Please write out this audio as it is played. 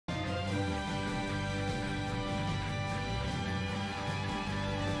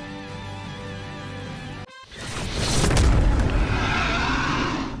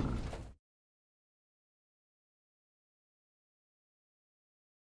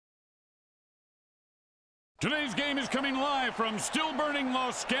Today's game is coming live from still-burning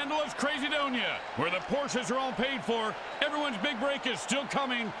Los Scandalous, Crazydonia, where the Porsches are all paid for, everyone's big break is still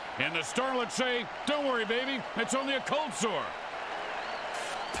coming, and the starlets say, don't worry, baby, it's only a cold sore.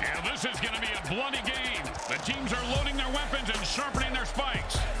 Yeah, this is going to be a bloody game. The teams are loading their weapons and sharpening their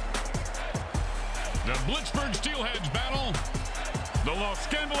spikes. The Blitzburg Steelheads battle the Los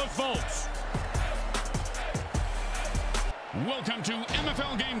Scandalous Volts. Welcome to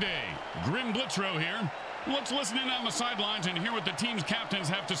MFL Game Day. Grim Blitzrow here. Let's listen in on the sidelines and hear what the team's captains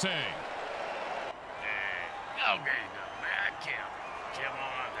have to say. Okay, come on.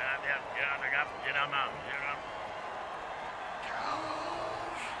 Get on out.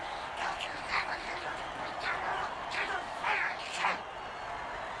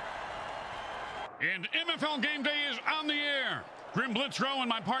 And MFL Game Day is on the air. Grim Blitzrow and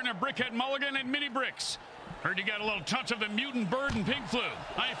my partner Brickhead Mulligan and Mini Bricks. Heard you got a little touch of the mutant bird and pig flu.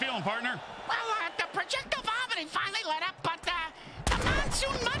 How you feeling, partner? Well, the projectile vomiting finally let up, but the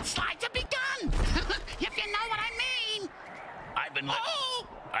monsoon mudslides have begun. If you know what I mean.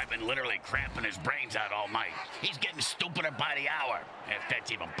 I've been literally cramping his brains out all night. He's getting stupider by the hour, if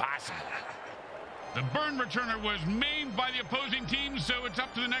that's even possible. The burn returner was maimed by the opposing team, so it's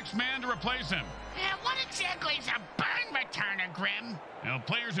up to the next man to replace him. What exactly is a burn returner, Grim?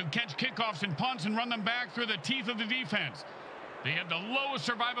 Players who catch kickoffs and punts and run them back through the teeth of the defense. They have the lowest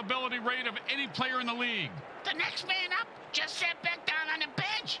survivability rate of any player in the league. The next man up just sat back down on the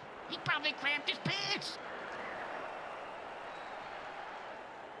bench. He probably cramped his pants.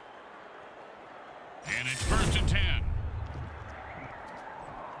 And it's 1st and 10.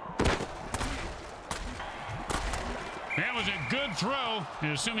 That was a good throw,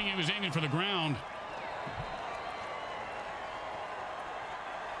 assuming he was aiming for the ground.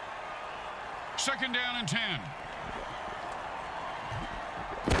 Second down and 10.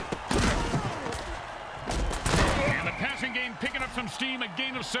 And the passing game picking up some steam, a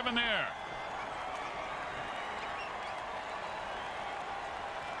gain of 7 there.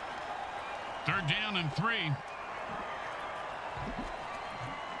 Third down and 3.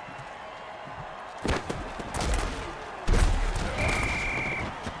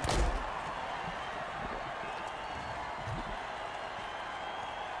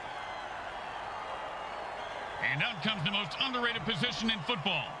 And out comes the most underrated position in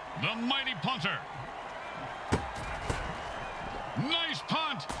football, the mighty punter. Nice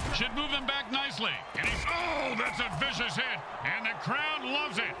punt. Should move them back nicely. And oh, that's a vicious hit. And the crowd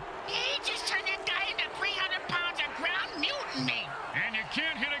loves it. He just turned that guy into 300 pounds of ground mutiny. And you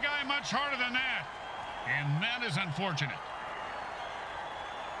can't hit a guy much harder than that. And that is unfortunate.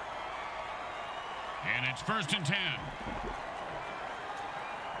 And it's 1st and 10.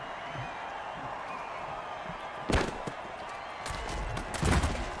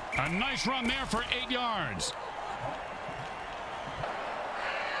 A nice run there for 8 yards.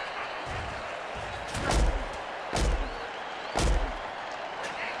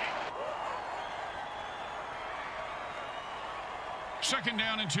 Second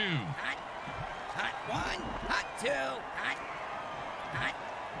down and 2. Hot 1, hot 2, hot.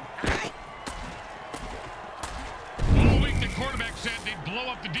 All week the quarterback said they'd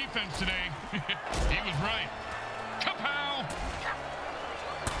blow up the defense today. He was right. Kapow!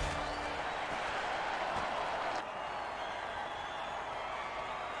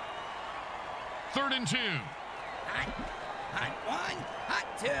 Third and 2. Hot 1, hot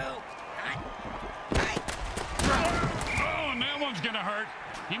 2, hot. Oh, and that one's going to hurt.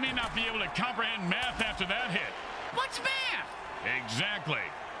 He may not be able to comprehend math after that hit. What's math? Exactly.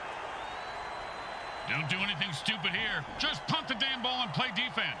 Don't do anything stupid here. Just punt the damn ball and play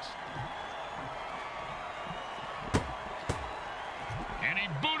defense. And he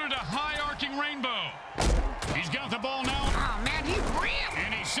booted a high-arcing rainbow. He's got the ball now. Oh, man, he ran.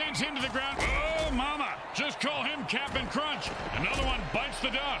 And he sends him to the ground. Oh, mama. Just call him Captain Crunch. Another one bites the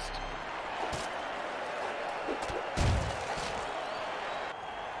dust.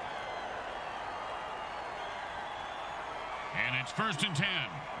 And it's 1st and 10.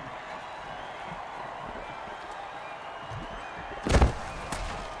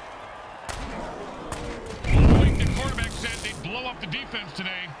 All week the quarterback said they'd blow up the defense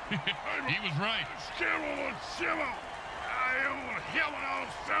today. He was right.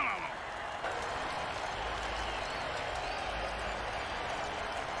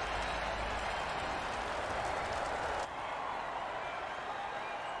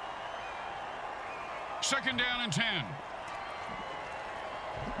 Second down and 10.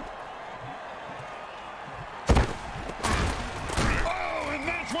 Oh, and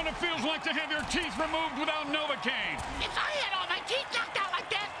that's what it feels like to have your teeth removed without Novocaine. If I had all my teeth knocked out like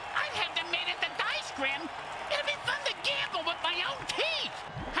that, I'd have them made at the dice, Grim.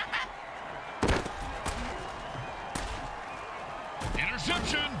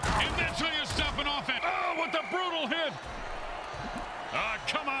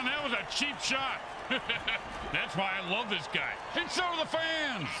 come on, that was a cheap shot. That's why I love this guy. And so do the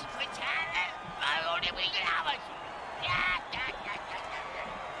fans.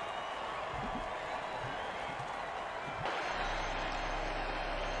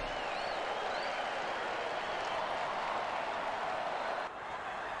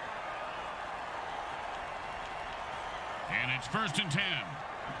 And it's 1st and 10.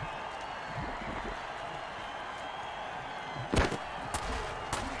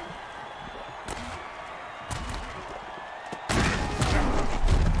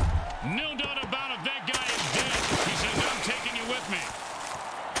 No doubt about it, that guy is dead. He says, I'm taking you with me.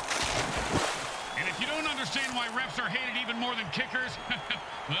 And if you don't understand why refs are hated even more than kickers,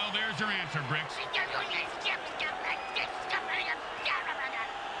 well, there's your answer, Bricks.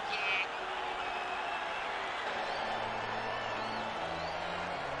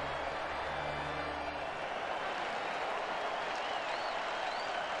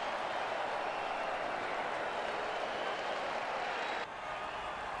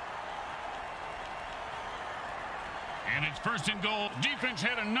 And it's 1st and goal. Defense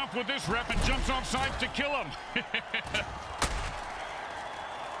had enough with this ref and jumps off sides to kill him.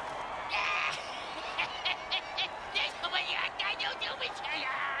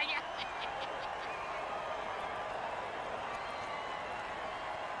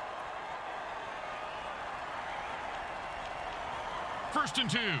 First and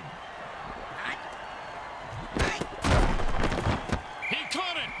 2. He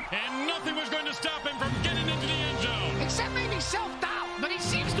caught it, and nothing was going to stop him from getting into the end zone. Except maybe self-doubt, but he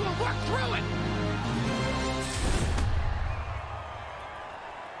seems to have worked through it.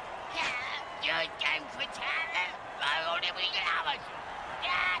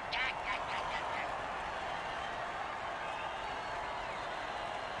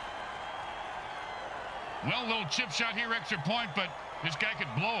 Well, little chip shot here, extra point, but this guy could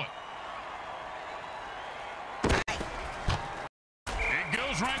blow it. It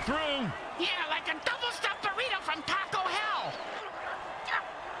goes right through. Yeah, like a double-stuffed burrito from Taco Hell.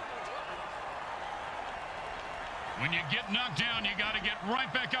 When you get knocked down, you got to get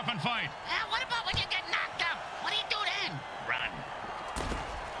right back up and fight. What about when you get knocked up? What do you do then? Run.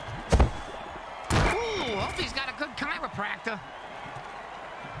 Ooh, hope he's got a good chiropractor.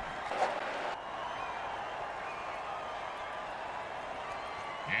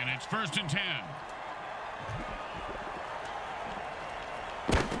 And it's 1st and 10.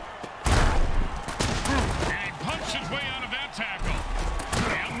 And he punched his way out of that tackle.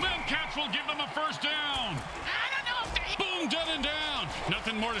 And Cats will give them a 1st down. I don't know if they... Boom, dead and down.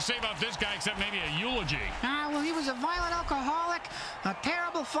 Nothing more to say about this guy except maybe a eulogy. Well, he was a violent alcoholic, a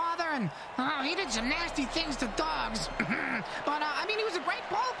terrible father, and he did some nasty things to dogs. But, I mean, he was a great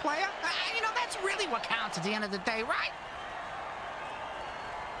ball player. You know, that's really what counts at the end of the day, right?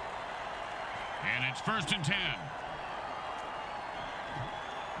 And it's 1st and 10.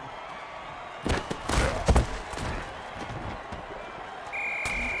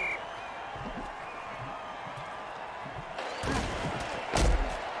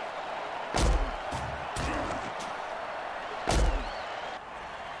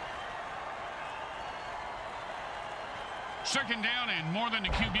 Second down and more than the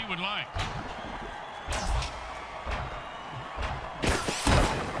QB would like.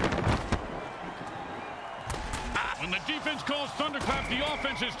 When the defense calls thunderclap, the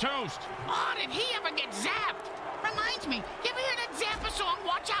offense is toast. Oh, did he ever get zapped? Reminds me, you ever hear that Zappa song,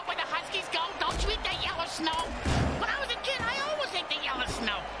 Watch Out Where the Huskies Go? Don't you eat that yellow snow? When I was a kid, I always ate the yellow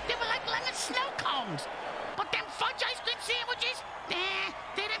snow. They were like lemon snow cones. But them fudge ice cream sandwiches, nah,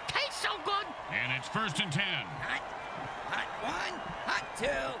 they didn't taste so good. And it's 1st and 10. Hot one, hot two,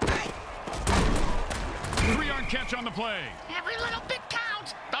 hot. 3-yard catch on the play. Every little bit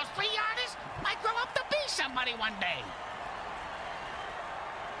counts. Those 3-yarders might grow up to be somebody one day.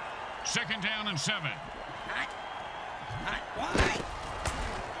 Second down and 7. Hot one.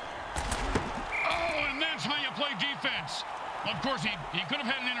 Oh, and that's how you play defense. Well, of course, he could have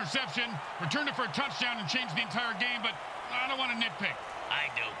had an interception, returned it for a touchdown, and changed the entire game, but I don't want to nitpick.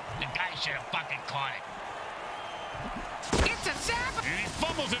 I do. The guy should have fucking caught it. It's a zap. And he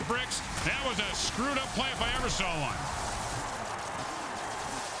fumbles it, Bricks. That was a screwed-up play if I ever saw one.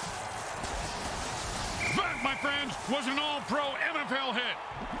 That, my friends, was an all-pro MFL hit.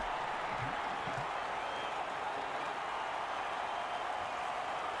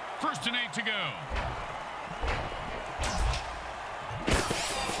 First and 8 to go.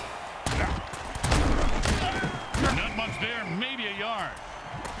 Not much there, maybe a yard.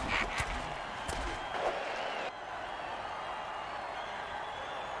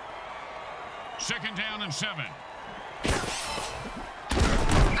 Second down and 7.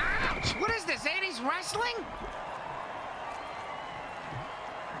 wrestling?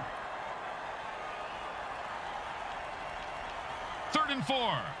 Third and 4.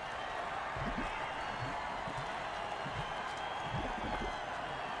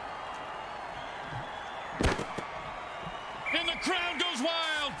 And the crowd goes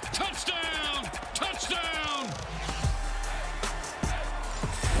wild. Touchdown! Touchdown!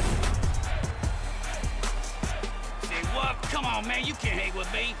 Say what? Come on, man. You can't hang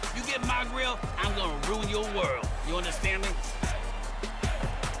with me. You get my grill, I'm gonna ruin your world. You understand me?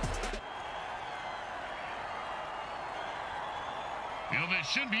 You know, this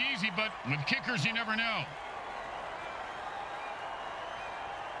should be easy, but with kickers, you never know.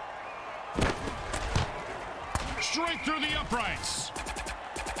 Straight through the uprights.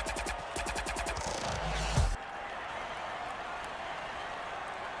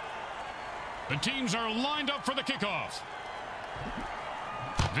 The teams are lined up for the kickoff.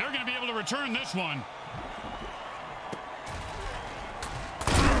 They're going to be able to return this one.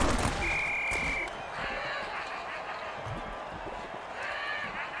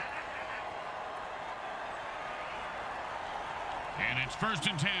 And it's 1st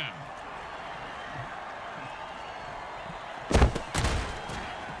and 10.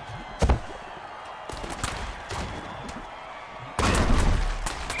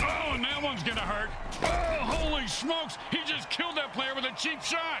 Oh, and that one's gonna hurt. Oh, holy smokes! He just killed that player with a cheap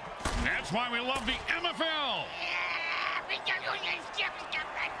shot. That's why we love the MFL.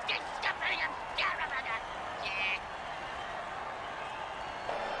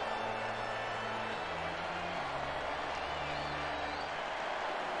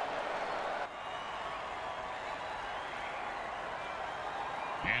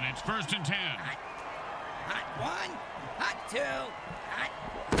 And it's 1st and 10. Hot 1, hot 2, hot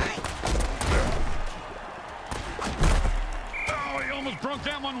 3. Oh, he almost broke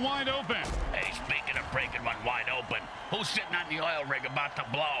that one wide open. Hey, speaking of breaking one wide open, who's sitting on the oil rig about to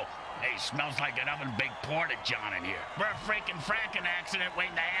blow? Hey, smells like an oven baked porta john in here. We're a freaking fracking accident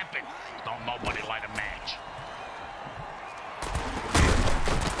waiting to happen. Don't nobody light a match.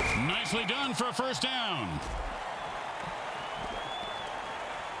 Nicely done for a 1st down.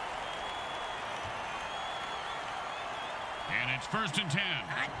 And it's 1st and 10.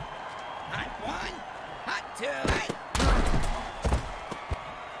 Hot 1, hot 2,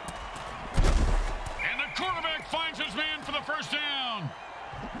 And the quarterback finds his man for the 1st down.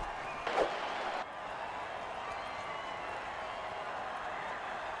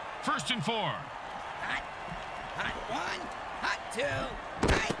 First and 4. hot 1, hot 2,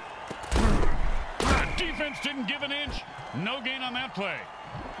 The defense didn't give an inch. No gain on that play.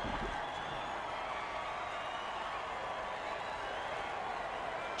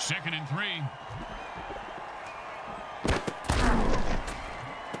 Second and 3.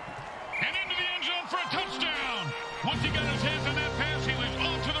 And into the end zone for a touchdown. Once he got his hands on that pass, he was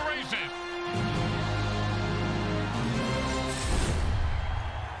off to the races.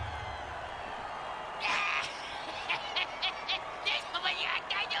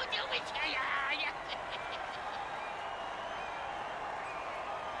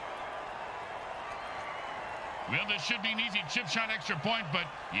 Well, this should be an easy chip shot extra point, but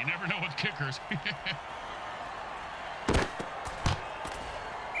you never know with kickers.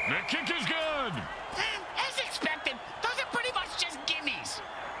 The kick is good. As expected, those are pretty much just gimmies.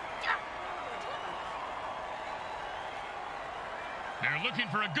 They're looking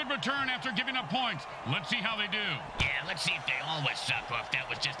for a good return after giving up points. Let's see how they do. Yeah, let's see if they always suck or if that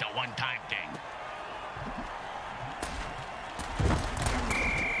was just a one-time thing.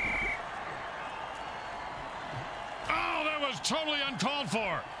 Oh, that was totally uncalled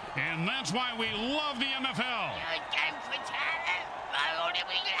for. And that's why we love the MFL.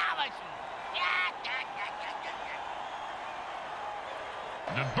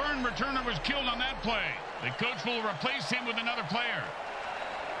 The burn returner was killed on that play. The coach will replace him with another player.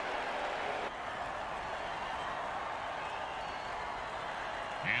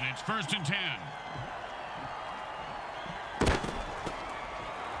 And it's 1st and 10.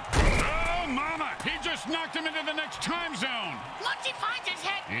 Oh, mama! He just knocked him into the next time zone. Once he finds his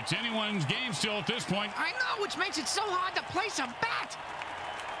head... It's anyone's game still at this point. I know, which makes it so hard to place a bet.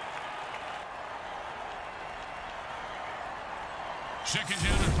 Second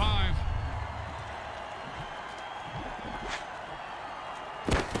down and 5.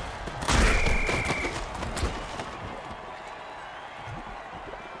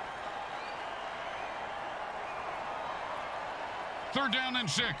 Third down and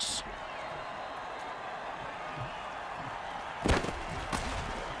 6.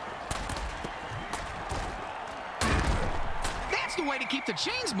 That's the way to keep the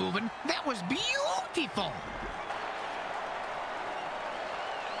chains moving. That was beautiful. beautiful.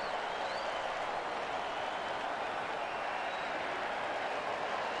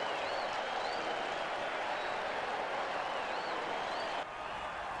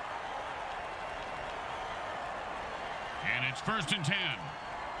 And it's 1st and 10.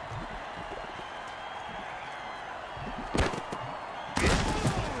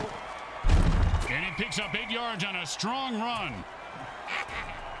 And he picks up 8 yards on a strong run.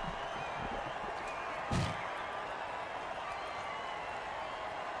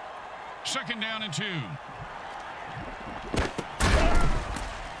 Second down and 2.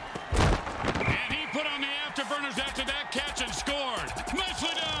 And he put on the afterburners after that catch and scored. Nicely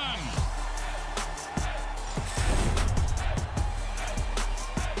done.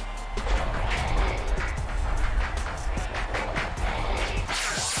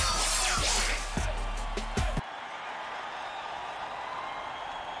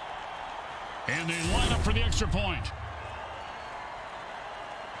 And they line up for the extra point.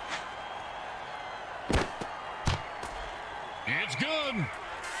 It's good.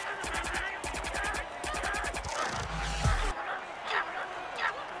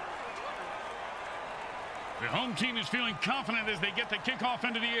 The home team is feeling confident as they get the kickoff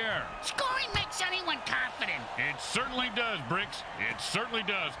into the air. Scoring makes anyone confident. It certainly does, Bricks. It certainly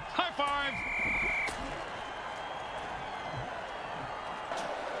does. High five.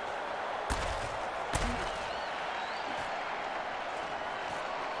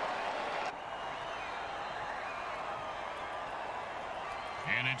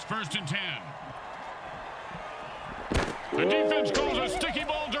 And it's 1st and 10. The defense calls a sticky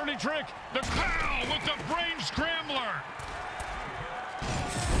ball dirty trick. The Powell with the brain scrambler.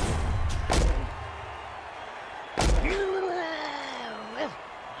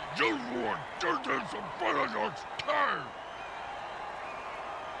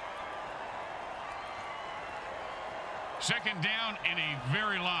 Second down and a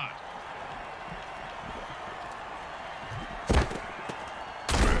very lot.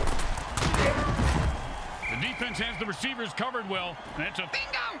 The defense has the receivers covered well. That's a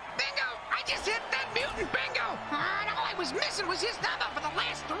Bingo! Bingo! I just hit that mutant bingo! And all I was missing was his number for the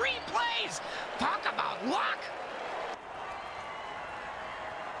last 3 plays. Talk about luck!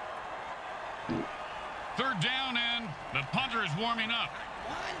 3rd down, and the punter is warming up.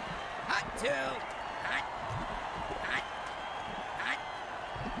 Hot 1, hot 2, hot.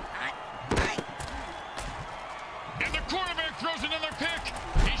 And the quarterback throws another pick.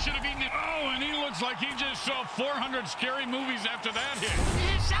 He should have eaten it. Oh, and he looks like he just saw 400 scary movies after that hit.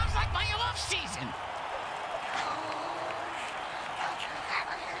 It sounds like my off season.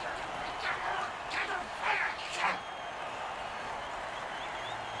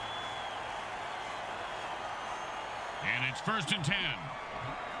 And it's 1st and 10.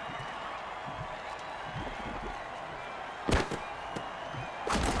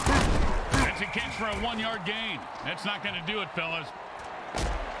 That's a catch for a 1-yard gain. That's not going to do it, fellas.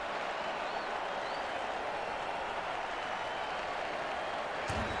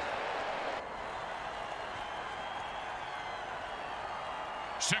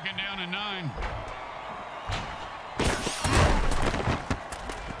 Second down and 9.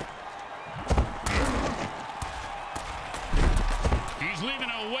 He's leaving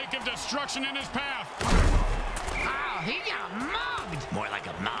a wake of destruction in his path. Oh, he got mugged. More like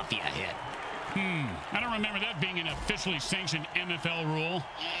a mafia hit. I don't remember that being an officially sanctioned MFL rule.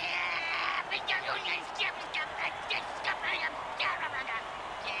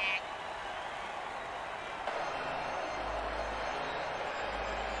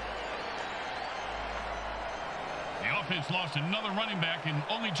 The offense lost another running back and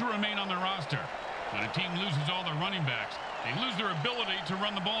only 2 remain on their roster. When a team loses all their running backs, they lose their ability to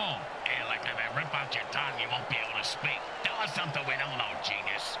run the ball. Hey, like if I rip out your tongue, you won't be able to speak. Tell us something we don't know,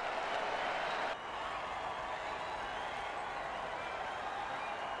 genius.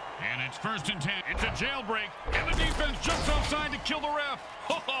 And it's 1st and 10. It's a jailbreak, and the defense jumps offside to kill the ref.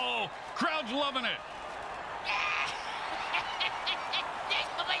 Ho-ho! Crowd's loving it.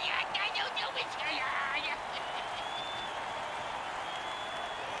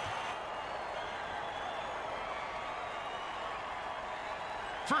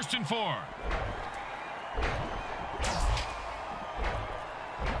 First and 4.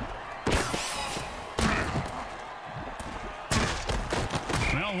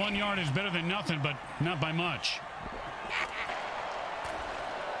 Well, 1 yard is better than nothing, but not by much.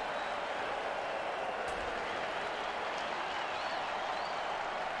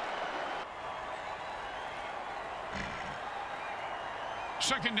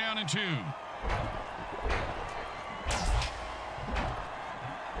 Second down and 2.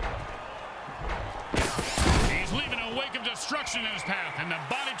 destruction in his path, and the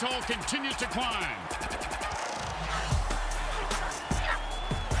body toll continues to climb.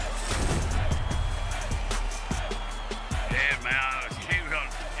 Yeah, man, he's going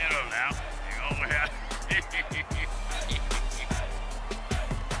to hit him now. He's over here.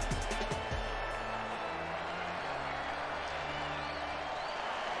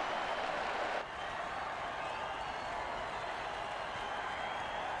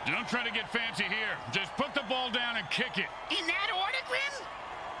 Don't try to get fancy here. Just put the ball down and kick it. In that order, Grim?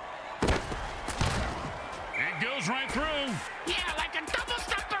 It goes right through. Yeah, like a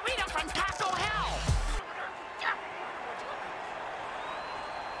double-stuffed burrito from Taco Hell.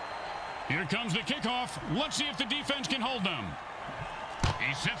 Here comes the kickoff. Let's see if the defense can hold them.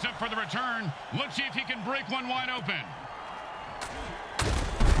 He sets up for the return. Let's see if he can break one wide open.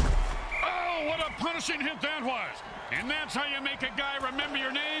 Oh, what a punishing hit that was. And that's how you make a guy remember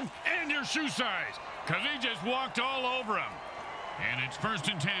your name and your shoe size. Because he just walked all over him. And it's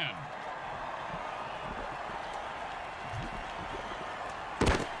 1st and 10.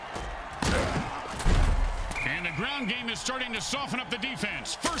 And the ground game is starting to soften up the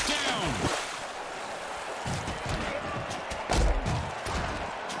defense. 1st down.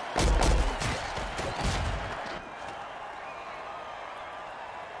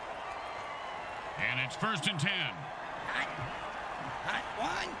 And it's 1st and 10. Hot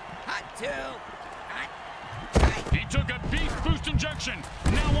one, hot two, hot. He took a beast boost injection.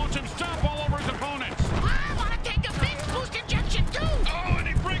 Now wants him stop all over his opponents. I want to take a beast boost injection, too. Oh, and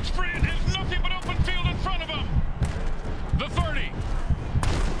he breaks free and has nothing but open field in front of him. The 30.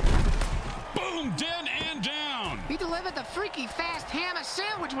 Boom, dead and down. He delivered the freaky fast hammer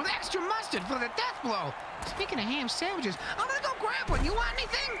sandwich with extra mustard for the death blow. Speaking of ham sandwiches, I'm gonna go grab one. You want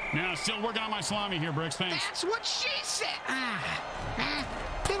anything? Now, still working on my salami here, Bricks. Thanks. That's what she said.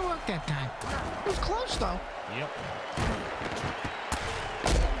 Didn't work that time. It was close, though. Yep.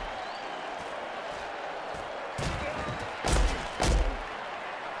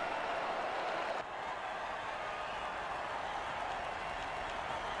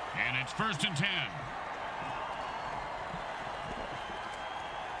 And it's 1st and 10.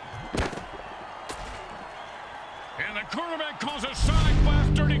 And the quarterback calls a sonic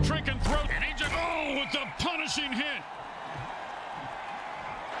blast, dirty trick and throw. And he just, oh, with the punishing hit.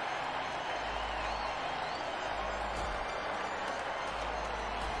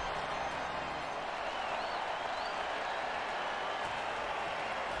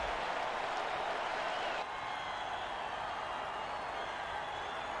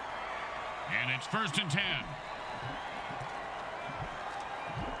 And it's 1st and 10.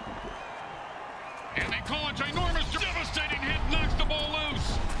 And they call a ginormous, devastating hit, knocks the ball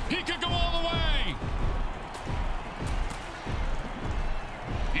loose. He could go all the way.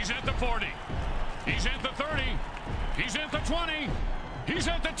 He's at the 40. He's at the 30. He's at the 20. He's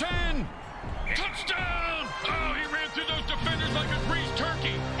at the 10. Touchdown! Oh, he ran through those defenders like a greased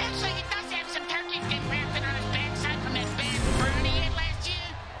turkey. Actually, he does have some turkey skin wrapping on his backside from that bad burn he had last year.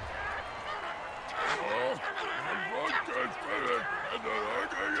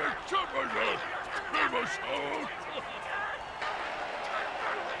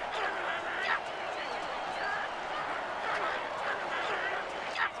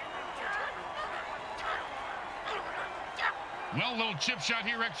 Well, little chip shot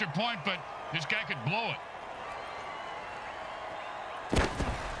here, extra point, but this guy could blow it.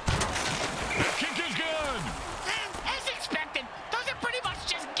 The kick is good. As expected, those are pretty much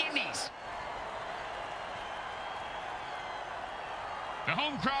just gimmies. The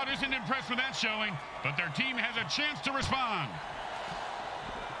home crowd isn't impressed with that showing, but their team has a chance to respond.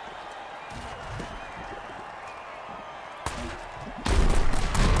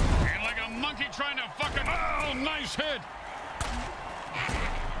 And like a monkey trying to fuck him. Oh, nice hit.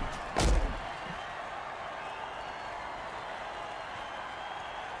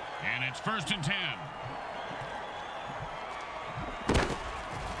 And it's 1st and 10.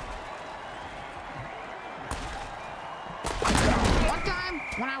 One time,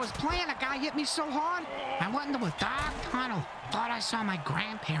 when I was playing, a guy hit me so hard, I went into a dark tunnel. Thought I saw my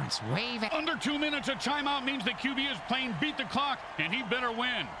grandparents wave at... Under 2 minutes, a timeout means the QB is playing beat the clock, and he better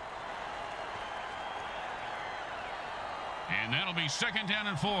win. And that'll be 2nd down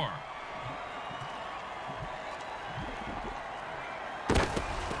and 4.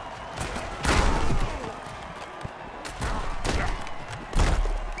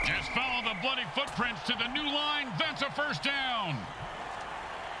 Just follow the bloody footprints to the new line. That's a 1st down.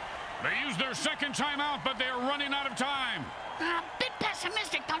 They used their 2nd timeout, but they're running out of time. A bit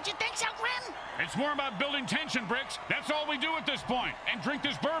pessimistic, don't you think so, Grim? It's more about building tension, Bricks. That's all we do at this point. And drink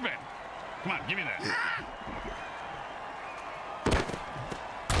this bourbon. Come on, give me that.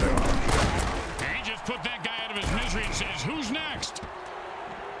 just put that guy out of his misery and says, who's next?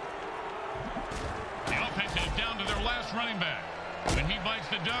 The offense is down to their last running back. When he bites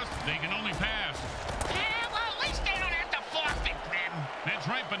the dust, they can only pass. Yeah, well, at least they don't have to forfeit, Grim. That's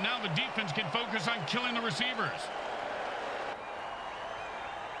right, but now the defense can focus on killing the receivers.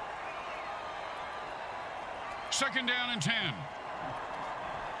 Second down and 10.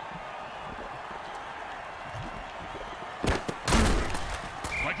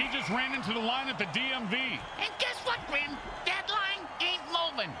 Like he just ran into the line at the DMV. And guess what, Grim? That line ain't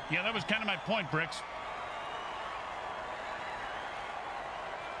moving. Yeah, that was kind of my point, Bricks.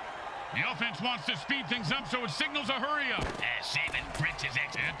 The offense wants to speed things up, so it signals a hurry-up. Saving Bricks'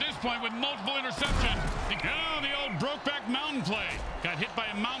 exit. At this point, with multiple interceptions, the old Brokeback Mountain play. Got hit by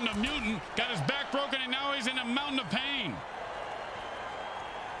a mountain of mutant, got his back broken, and now he's in a mountain of pain.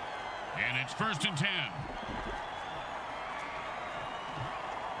 And it's first and 10.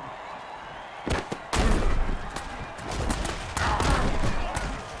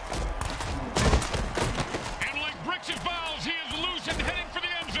 And like Bricks' balls, he is loose and heading for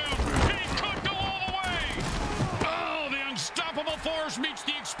the end zone. He could go all the way. Oh, the unstoppable force meets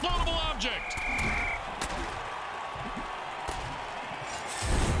the explodable object.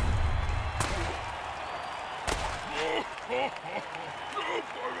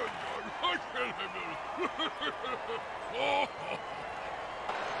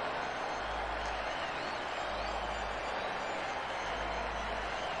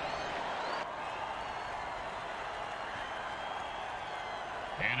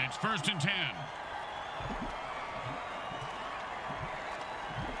 And it's first and 10.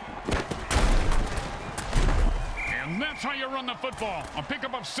 And that's how you run the football. A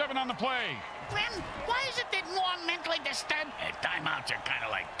pickup of 7 on the play. Grim, why is it that more mentally disturbed? Timeouts are kind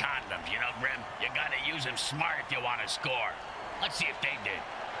of like condoms, you know, Grim? You got to use them smart if you want to score. Let's see if they did.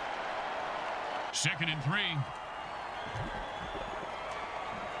 Second and 3.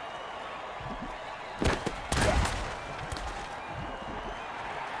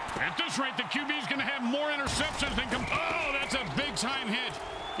 At this rate, the QB's going to have more interceptions than oh, that's a big-time hit.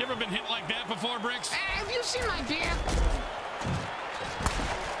 You ever been hit like that before, Bricks? Have you seen my beer?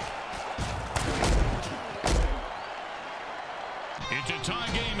 It's a tie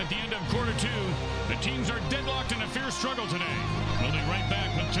game at the end of quarter 2. The teams are deadlocked in a fierce struggle today. We'll be right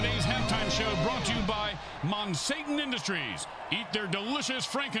back with today's halftime show brought to you by Monsatan Industries. Eat their delicious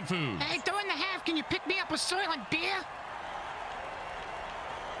Frankenfood. Hey, during the half, can you pick me up a Soylent beer?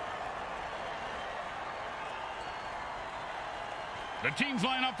 The teams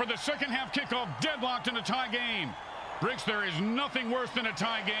line up for the second half kickoff, deadlocked in a tie game. Bricks, there is nothing worse than a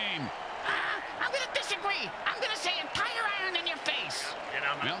tie game. I'm going to disagree. I'm going to say a tire iron in your face. You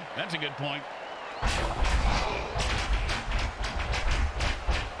know, Well, that's a good point.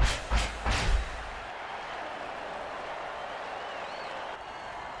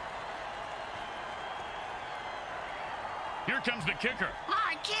 Here comes the kicker. Oh,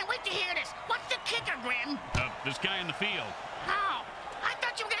 I can't wait to hear this. What's the kicker, Grim? This guy in the field. Oh, I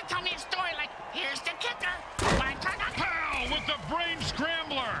thought you were going to tell me a story like, here's the kicker. My turn on. Pow! With the brain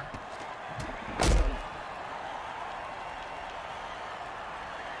scrambler.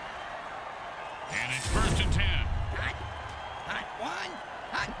 And it's first and 10. Hot 1,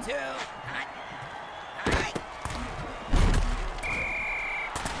 hot 2, hot.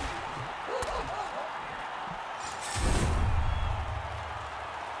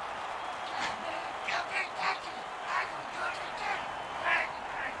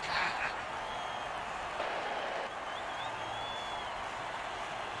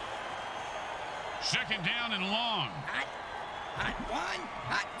 Second down and long. Hot 1,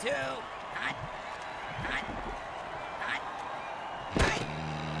 hot 2, hot.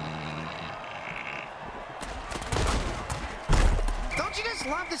 Don't you just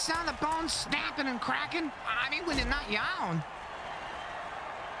love the sound of bones snapping and cracking? I mean, when they're not your own.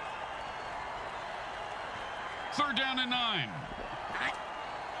 Third down and 9.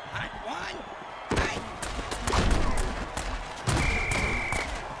 Hot 1.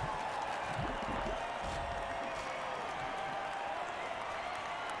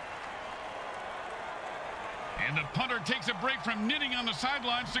 And the punter takes a break from knitting on the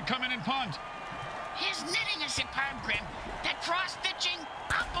sidelines to come in and punt. His knitting is superb, Grim. That cross-stitching,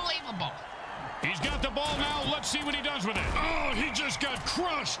 unbelievable. He's got the ball now. Let's see what he does with it. Oh, he just got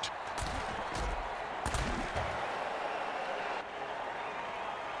crushed.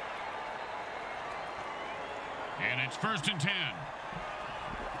 And it's first and 10.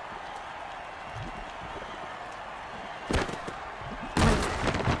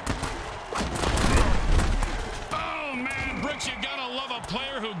 Oh, man, Bricks, you gotta love a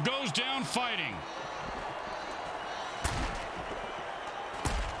player who goes down fighting.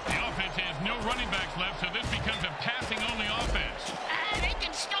 no running backs left, so this becomes a passing-only offense. They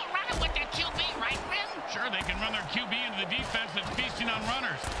can still run it with their QB, right, Grim? Sure, they can run their QB into the defense that's feasting on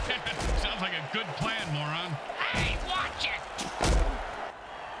runners. Sounds like a good plan, moron. Hey, watch it!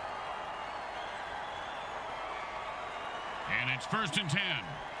 And it's 1st and 10.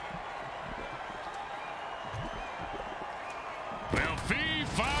 Well, fee,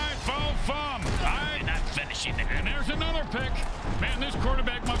 fi, fo, fum. They're not finishing it. And there's another pick. Man, this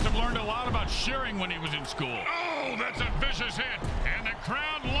quarterback must have learned a lot about sharing when he was in school. Oh, that's a vicious hit. And the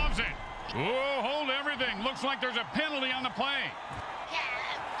crowd loves it. Oh, hold everything. Looks like there's a penalty on the play.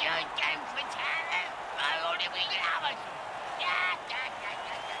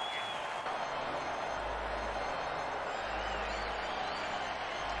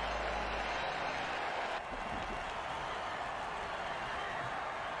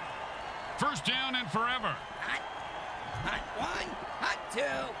 First down and forever. Hot one, hot two,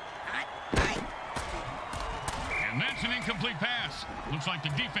 hot. And that's an incomplete pass. Looks like the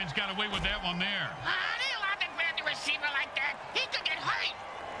defense got away with that one there. They allowed to grab the receiver like that. He could get hurt.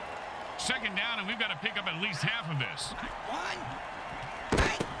 2nd down, and we've got to pick up at least half of this. Hot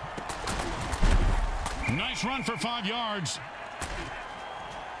one, Nice run for 5 yards.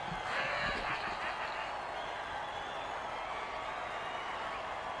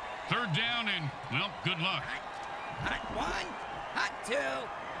 Third down, and, well, good luck. hot one, hot two,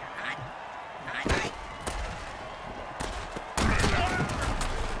 hot.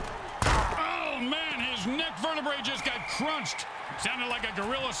 Oh, man, his neck vertebrae just got crunched. Sounded like a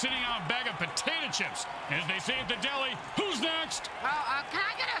gorilla sitting on a bag of potato chips. As they say at the deli, who's next? Can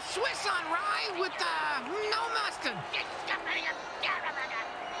I get a Swiss on rye with, no mustard?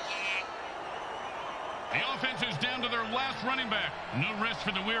 The offense is down to their last running back. No rest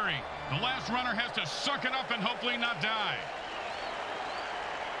for the weary. The last runner has to suck it up and hopefully not die.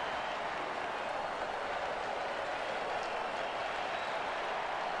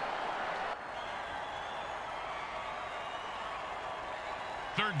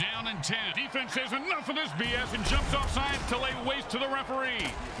 Third down and 10. Defense says enough of this BS and jumps offside to lay waste to the referee.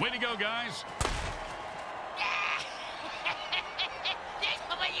 Way to go, guys.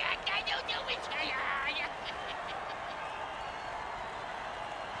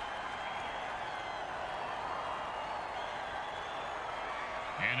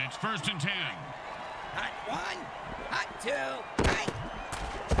 And it's 1st and 10. Hot one, hot two,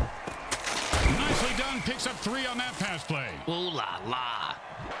 Nicely done. Picks up 3 on that pass play. Ooh la la.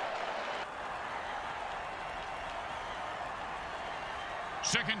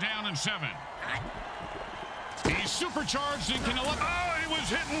 Second down and 7. He's supercharged and can... Oh, he was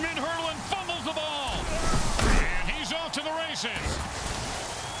hitting mid-hurdle and fumbles the ball. And he's off to the races.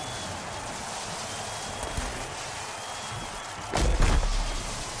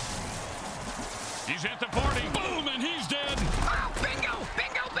 He's at the 40. Boom, and he's dead. Oh, bingo,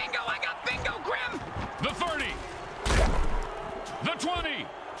 bingo, bingo. I got bingo, Grim. The 30. The 20.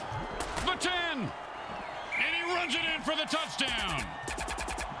 The 10. And he runs it in for the touchdown.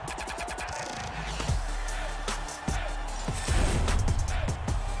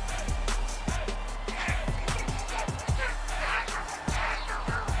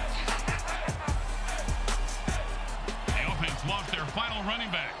 The offense lost their final running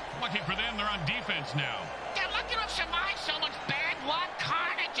back. Lucky for them, they're on defense now. They're lucky to have survived so much bad luck,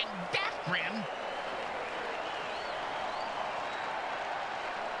 carnage, and death, Grim.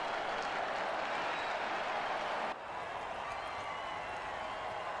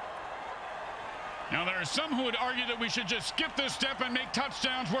 Now, there are some who would argue that we should just skip this step and make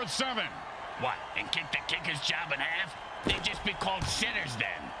touchdowns worth 7. What, and kick the kicker's job in half? They'd just be called sinners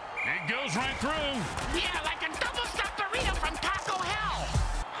then. It goes right through. Yeah, like a double-stuffed burrito from Taco Hell.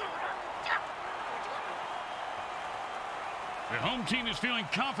 The home team is feeling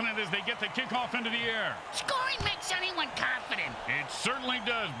confident as they get the kickoff into the air. Scoring makes anyone confident. It certainly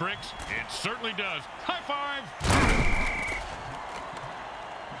does, Bricks. It certainly does. High five.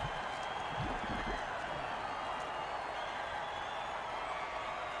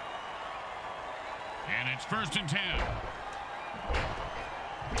 And it's 1st and 10.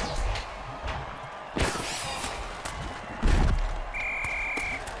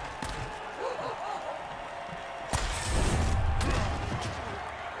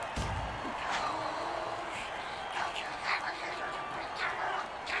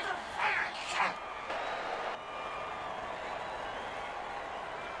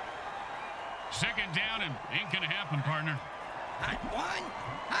 Second down and ain't gonna happen, partner. hot one,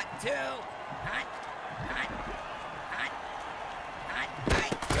 hot two, hot.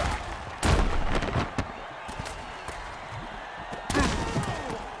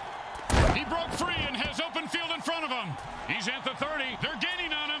 in front of him. He's at the 30. They're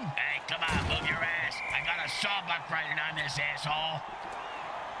gaining on him. Hey, come on, move your ass. I got a sawbuck riding on this asshole.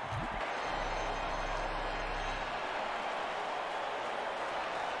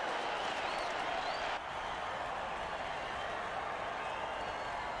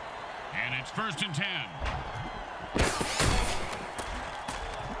 And it's 1st and 10.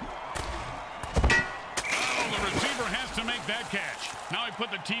 Oh, the receiver has to make that catch. Now he put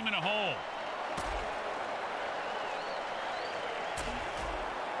the team in a hole.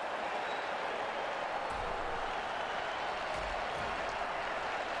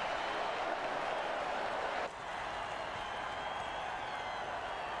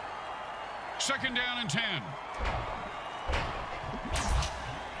 Second down and 10.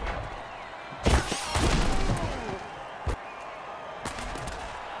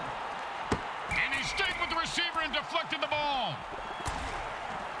 And he stayed with the receiver and deflected the ball.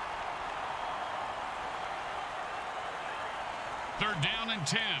 Third down and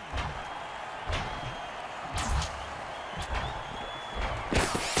 10.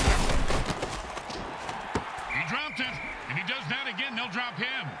 He dropped it. If he does that again, they'll drop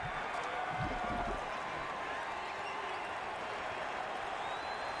him.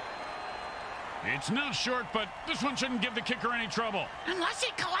 It's not short, but this one shouldn't give the kicker any trouble. Unless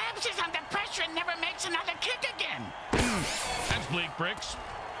he collapses under pressure and never makes another kick again. That's bleak, Bricks.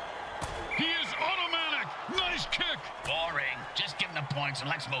 He is automatic. Nice kick. Boring. Just give him the points and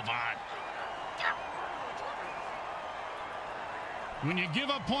let's move on. When you give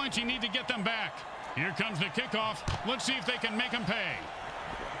up points, you need to get them back. Here comes the kickoff. Let's see if they can make them pay.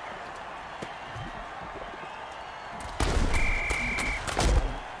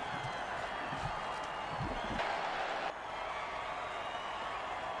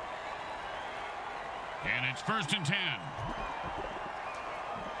 And it's 1st and 10.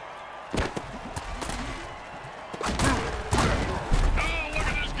 Oh, look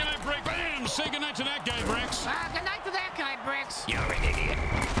at this guy break. Bam! Say goodnight to that guy, Bricks. Good night to that guy, Bricks. You're an idiot.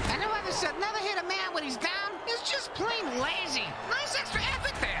 And whoever said never hit a man when he's down is just plain lazy. Nice extra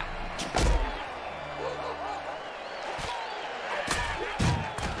effort there.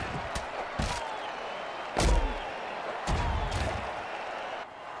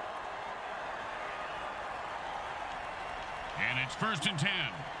 And it's 1st and 10.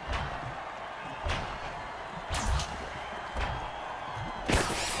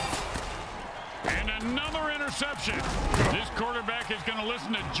 And another interception. This quarterback is going to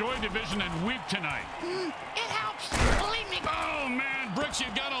listen to Joy Division and weep tonight. It helps. Believe me. Oh, man, Bricks, you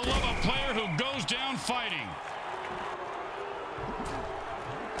got to love a player who goes down fighting.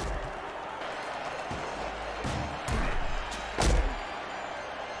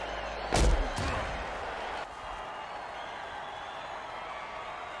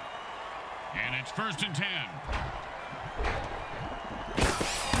 And it's 1st and 10.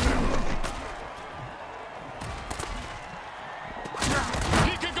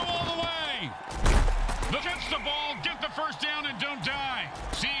 He could go all the way. Gets the ball, get the first down, and don't die.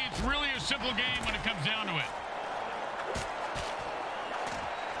 See, it's really a simple game when it comes down to it.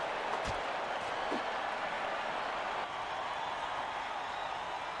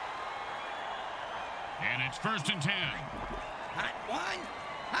 And it's 1st and 10. Hot one,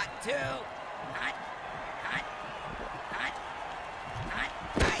 hot two, hot, hot, hot, hot,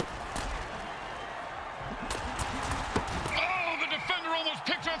 hot. Oh, the defender almost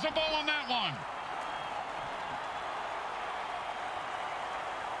picked off the ball on that one.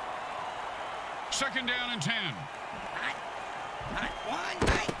 Second down and 10. Hot, hot one,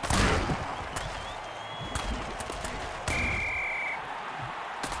 hot.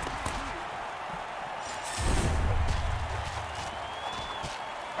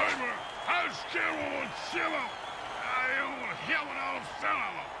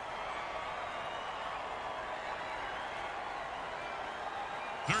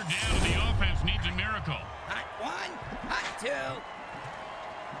 Third down, and the offense needs a miracle. Hot one, hot two.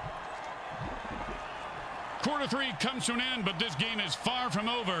 Quarter 3 comes to an end, but this game is far from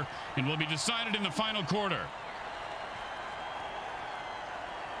over and will be decided in the final quarter.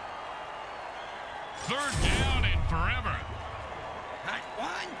 Third down and forever. Hot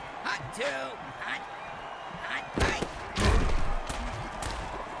one, hot two, hot, hot, hot.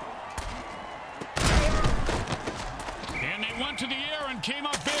 And they went to the air and came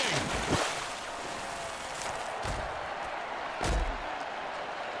up big.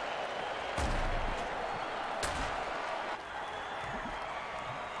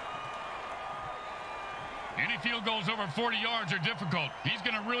 Any field goals over 40 yards are difficult. He's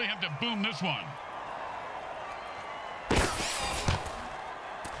going to really have to boom this one.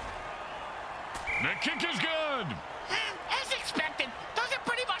 The kick is good. good. As expected, those are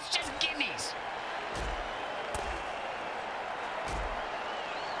pretty much just gimmies.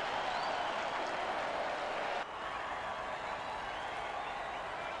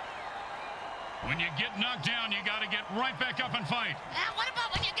 When you get knocked down, you got to get right back up and fight. What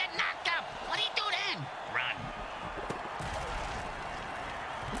about when you get knocked up? What do you do then? Run.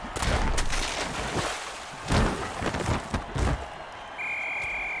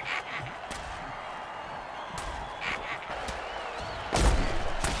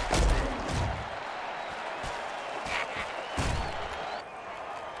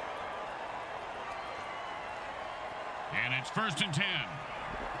 And it's 1st and 10.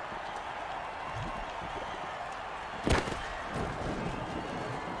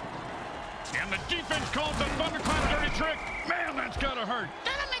 And the defense calls the thunderclap dirty trick. Man, that's got to hurt.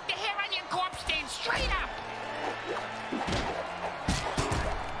 That'll make the hair on your corpse stand straight up.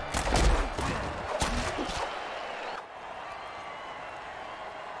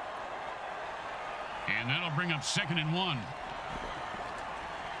 And that'll bring up 2nd and 1.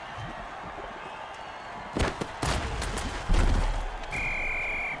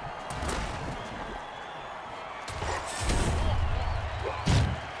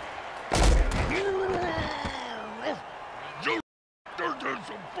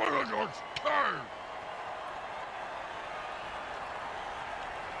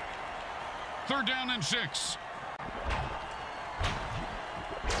 Third down and 6.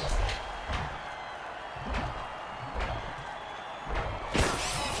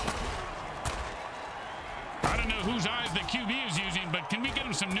 I don't know whose eyes the QB is using, but can we get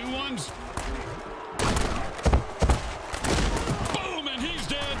him some new ones? Boom, and he's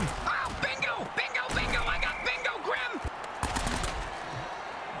dead. Oh, bingo! Bingo, bingo! I got bingo, Grim!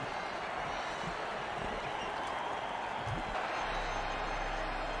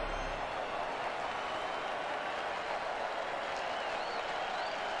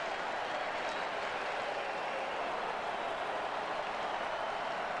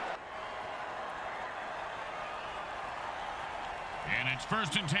 And it's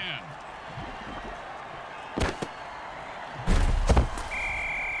 1st and 10.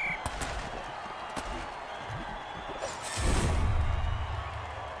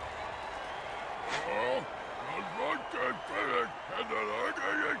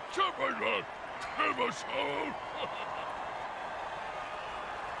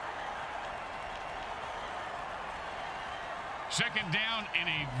 Second down in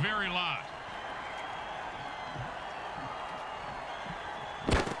a very lot.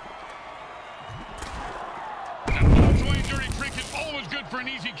 Dirty trick is always good for an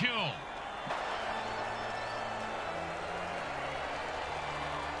easy kill.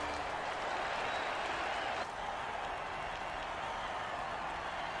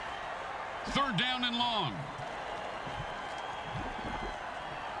 Third down and long.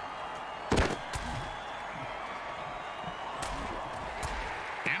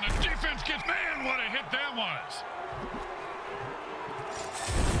 And the defense gets, man, what a hit that was.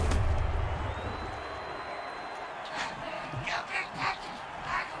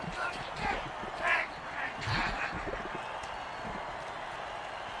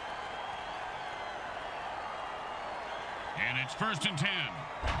 And it's 1st and 10.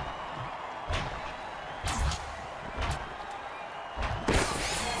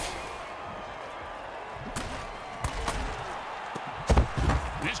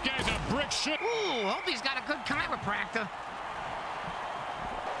 This guy's a brick shit. Ooh, hope he's got a good chiropractor.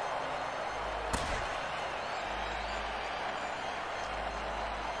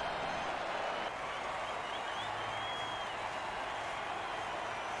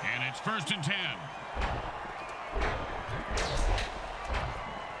 And it's 1st and 10.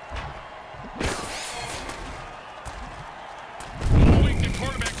 All week the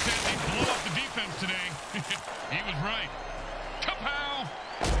quarterback said they'd blow up the defense today. He was right. Kapow!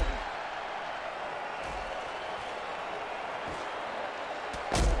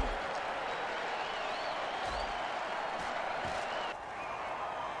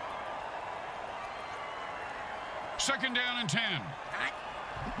 Second down and 10. Hot,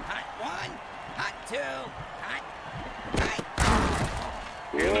 hot 1, hot 2, hot.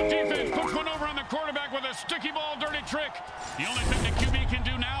 And the defense puts one over on the quarterback with a sticky ball dirty trick. The only thing the QB can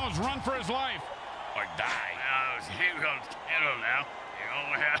do now is run for his life. Or die. Oh, he goes kettle now. You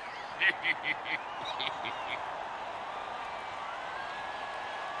know,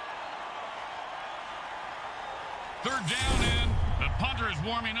 Third down and the punter is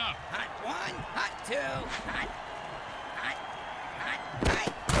warming up. Hot 1, hot 2, hot.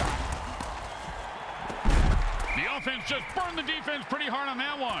 The offense just burned the defense pretty hard on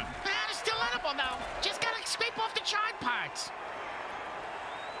that one. There's still still edible, though. Just gotta scrape off the charred parts.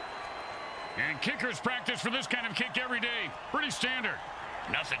 And kickers practice for this kind of kick every day. Pretty standard.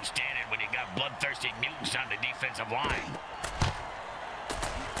 Nothing standard when you got bloodthirsty mutants on the defensive line.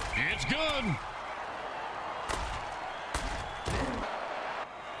 It's good.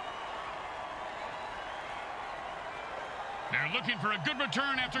 They're looking for a good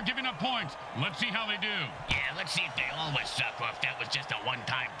return after giving up points. Let's see how they do. Yeah, let's see if they always suck or if that was just a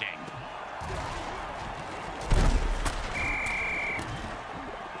one-time thing.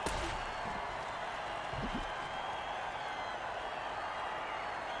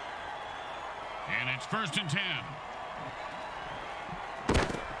 And it's 1st and 10.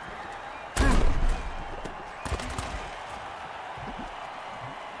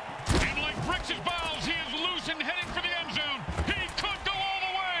 And like bricks his balls, he is loose and heading for the end zone. He could go all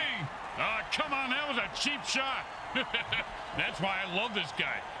the way. Come on, that was a cheap shot. That's why I love this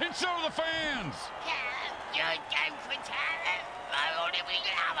guy. And so do the fans.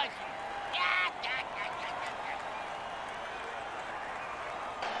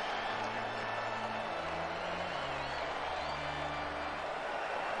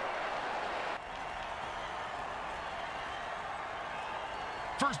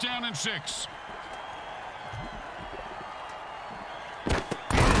 First down and 6.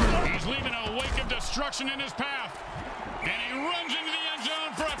 He's leaving a wake of destruction in his path. And he runs into the end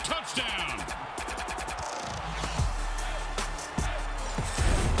zone for a touchdown.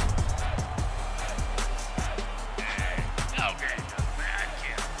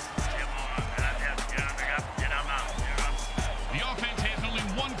 The offense has only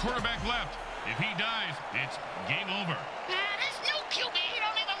one quarterback left. If he dies, it's game over. This new QB, he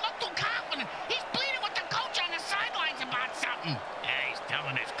don't even look too confident. He's bleeding with the coach on the sidelines about something. Yeah, he's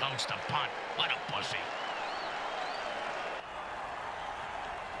telling his coach to punt. What a pussy.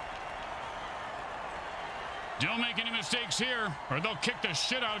 Don't make any mistakes here, or they'll kick the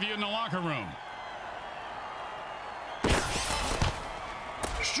shit out of you in the locker room.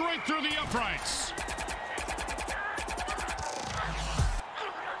 Straight through the uprights.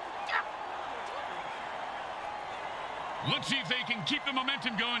 Let's see if they can keep the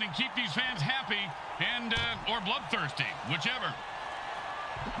momentum going and keep these fans happy and, or bloodthirsty, whichever.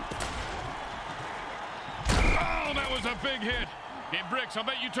 Oh, that was a big hit. Hey, Bricks, I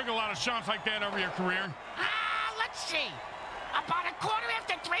bet you took a lot of shots like that over your career. Let's see. About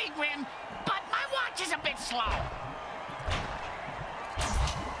 3:15, Grim, but my watch is a bit slow.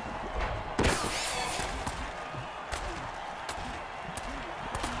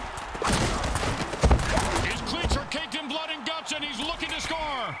 His cleats are caked in blood and guts, and he's looking to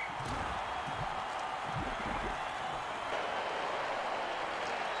score.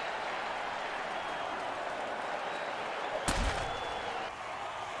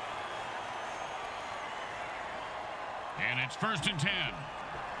 And it's 1st and 10.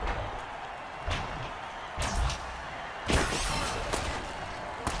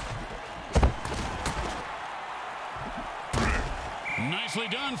 Nicely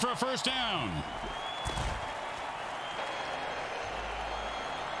done for a first down.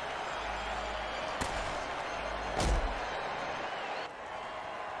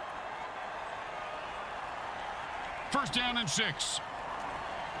 First down and 6.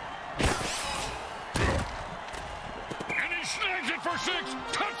 Snags it for 6.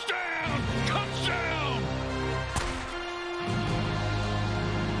 Touchdown! Touchdown!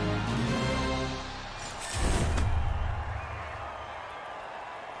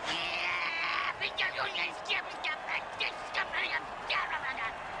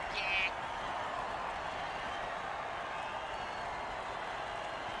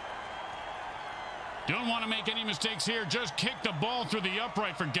 Don't want to make any mistakes here. Just kick the ball through the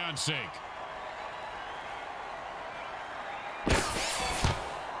upright, for God's sake.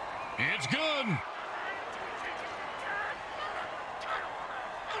 It's good.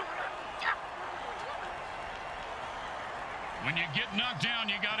 When you get knocked down,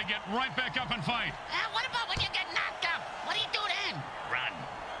 you got to get right back up and fight. What about when you get knocked up? What do you do then? Run.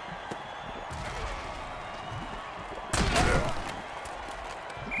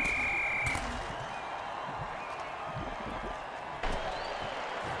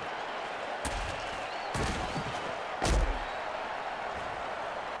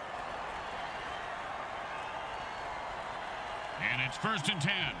 And it's 1st and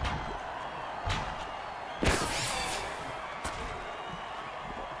 10.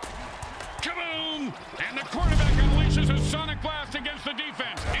 Kaboom! And the quarterback unleashes a sonic blast against the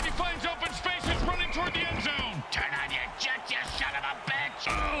defense. And he finds open spaces running toward the end zone. Turn on your jet, you son of a bitch!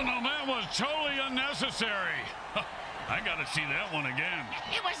 Oh, no, that was totally unnecessary. I got to see that one again.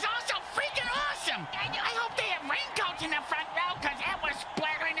 It was also freaking awesome. I hope they have raincoats in the front row, because that was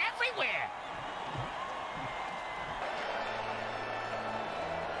splattering everywhere.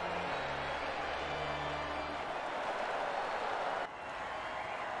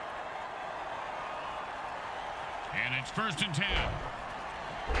 And it's 1st and 10.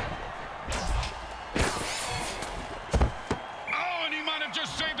 Oh, and he might have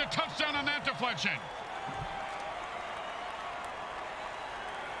just saved a touchdown on that deflection.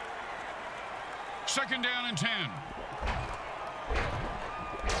 Second down and 10.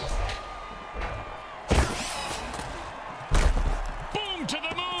 Boom to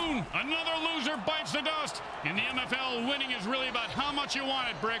the moon. Another loser bites the dust. In the MFL, winning is really about how much you want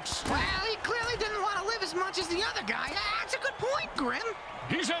it, Bricks. Well, he clearly didn't want to live as much as the other guy. That's a good point, Grim.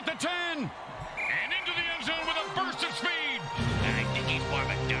 He's at the 10. And into the end zone with a burst of speed. I think he's more of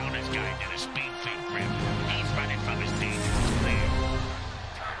a downers guy than a speed freak, Grim. He's running from his dangerous player.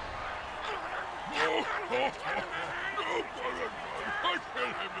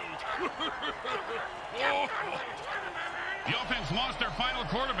 The offense lost their final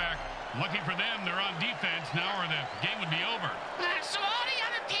quarterback. Lucky for them, they're on defense now or the game would be over. So all the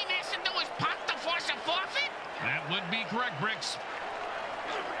other team has to do is punt to force a forfeit? That would be correct, Bricks.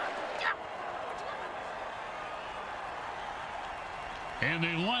 And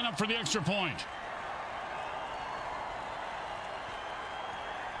they line up for the extra point.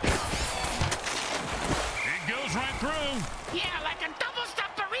 It goes right through. Yeah, like a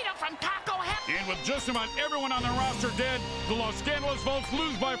double-stuffed burrito from Taco Hell. And with just about everyone on the roster dead, the Los Scandalous Volts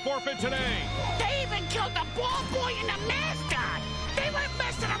lose by forfeit today. They even killed the ball boy and the mascot. They weren't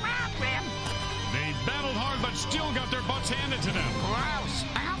messing around, Grim. They battled hard, but still got their butts handed to them. Gross.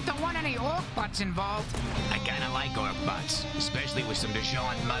 I hope there weren't any orc butts involved. I kind of like orc butts, especially with some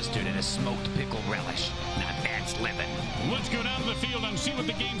Dijon mustard and a smoked pickle relish. Now that's living. Let's go down to the field and see what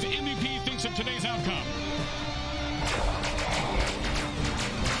the game's MVP thinks of today's outcome.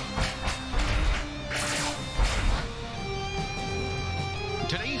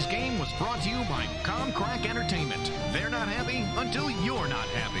 Today's game was brought to you by Comcrack Entertainment. They're not happy until you're not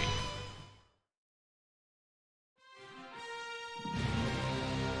happy.